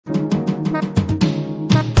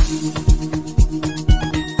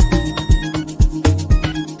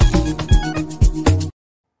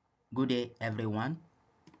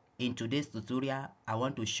In today's tutorial, I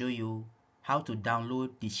want to show you how to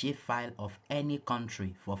download the shapefile of any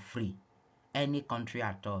country for free. Any country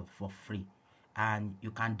at all for free. And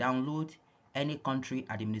you can download any country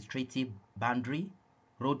administrative boundary,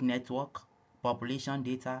 road network, population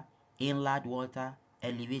data, inland water,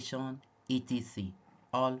 elevation, etc.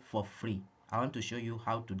 all for free. I want to show you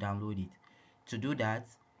how to download it. To do that,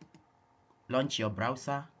 launch your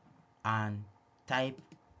browser and type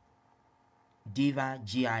Diva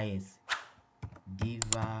GIS.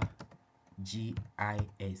 Diva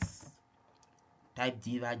GIS. Type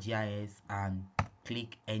Diva GIS and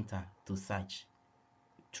click enter to search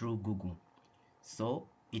through Google. So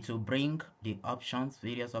it will bring the options,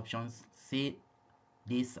 various options. Say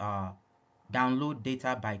this download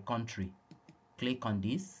data by country. Click on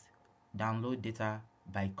this, download data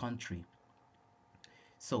by country.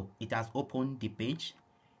 So it has opened the page.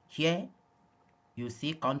 Here you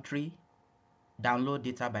see country, download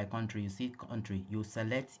data by country. You see country, you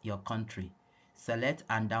select your country. Select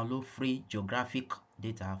and download free geographic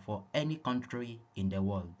data for any country in the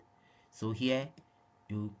world. So here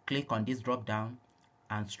you click on this drop down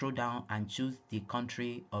and scroll down and choose the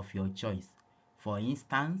country of your choice. For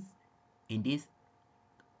instance, in this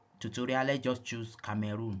tutorial, let's just choose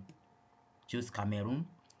Cameroon. Choose Cameroon.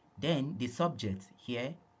 Then the subject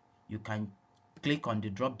here, you can click on the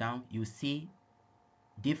drop down. You see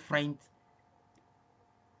different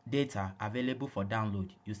data available for download.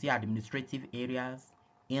 You see administrative areas,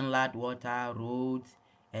 inland water, roads,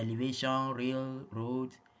 elevation, railroad,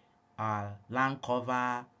 land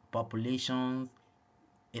cover, populations,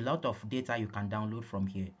 a lot of data you can download from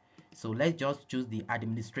here. So let's just choose the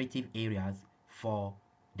administrative areas for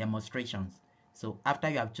demonstrations. So after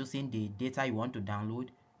you have chosen the data you want to download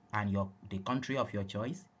and the country of your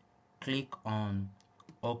choice, click on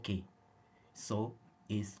OK. So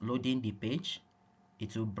it's loading the page.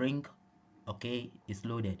 It will bring, okay, it's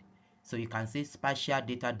loaded. So you can see spatial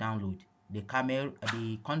data download. The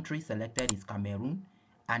country selected is Cameroon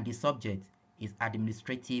and the subject is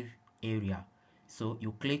administrative area. So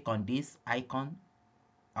you click on this icon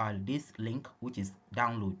or this link, which is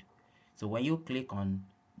download. So when you click on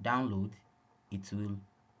download, it will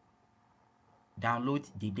download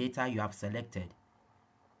the data you have selected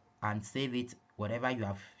and save it whatever you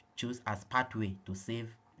have choose as pathway to save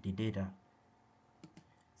the data.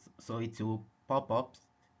 So it will pop up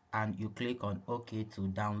and you click on OK to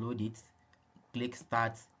download it. Click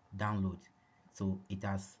start download. So it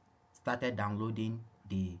has started downloading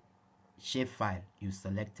the shapefile you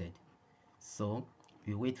selected. So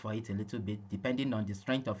you wait for it a little bit depending on the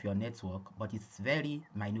strength of your network, but it's very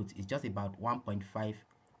minute. It's just about 1.5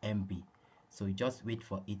 MB. So you just wait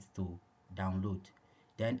for it to download.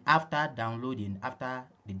 Then after downloading, after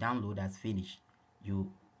the download has finished,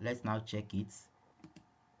 let's now check it.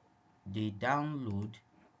 The download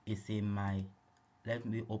is in my, let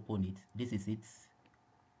me open it. This is it.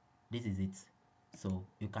 This is it. So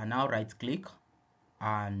you can now right click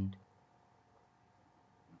and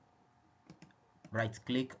right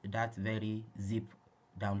click that very zip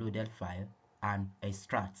downloaded file and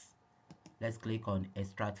extract. Let's click on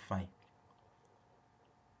extract file.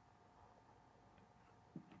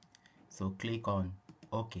 So click on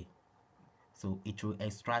OK. So it will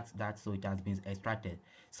extract that. So it has been extracted.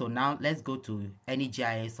 So now let's go to any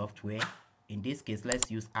GIS software. In this case, let's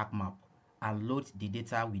use ArcMap and load the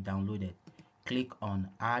data we downloaded. Click on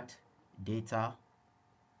add data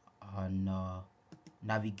and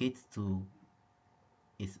navigate to,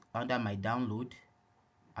 it's under my download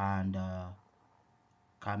and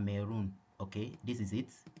Cameroon. Okay, this is it.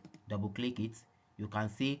 Double click it. You can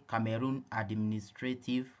see Cameroon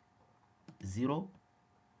administrative 0,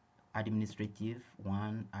 administrative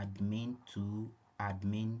 1, admin 2,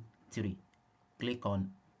 admin 3. Click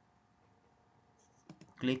on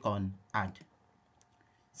add.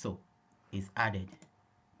 So it's added.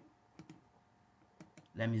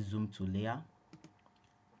 Let me zoom to layer.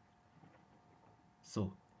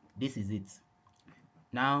 So this is it.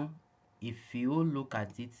 Now if you look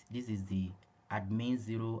at it, this is the admin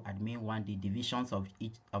 0, admin 1, the divisions of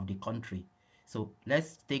each of the country. So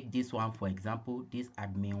let's take this one for example, this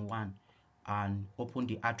admin 1, and open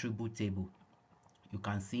the attribute table. You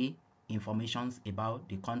can see informations about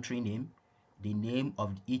the country name, the name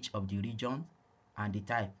of each of the regions, and the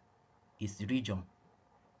type is region.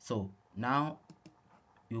 So now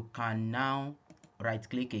you can now right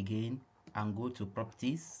click again and go to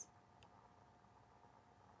properties.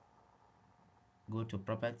 Go to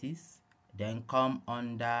properties, then come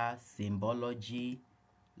under symbology.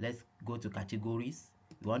 Let's go to categories.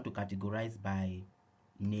 You want to categorize by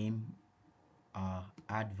name,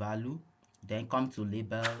 add value. Then come to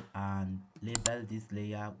label and label this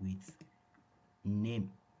layer with name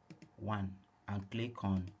 1 and click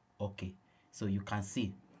on OK. So you can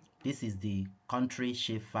see this is the country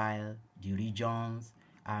shapefile, the regions,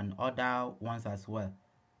 and other ones as well.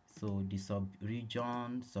 So the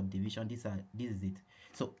sub-region, subdivision, this is it.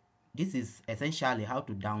 So this is essentially how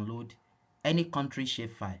to download any country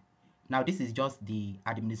shapefile. Now this is just the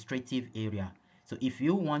administrative area. So if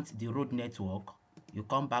you want the road network, you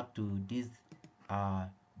come back to this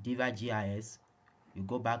Diva GIS, you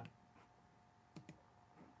go back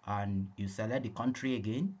and you select the country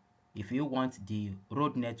again. If you want the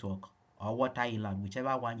road network or water inland,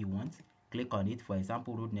 whichever one you want, click on it, for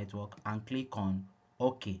example road network, and click on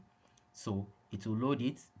OK. So it will load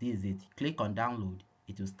it. This is it. Click on download,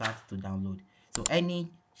 it will start to download. So any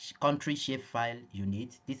country shapefile you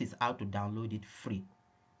need, this is how to download it free.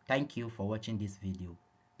 Thank you for watching this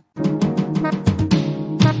video.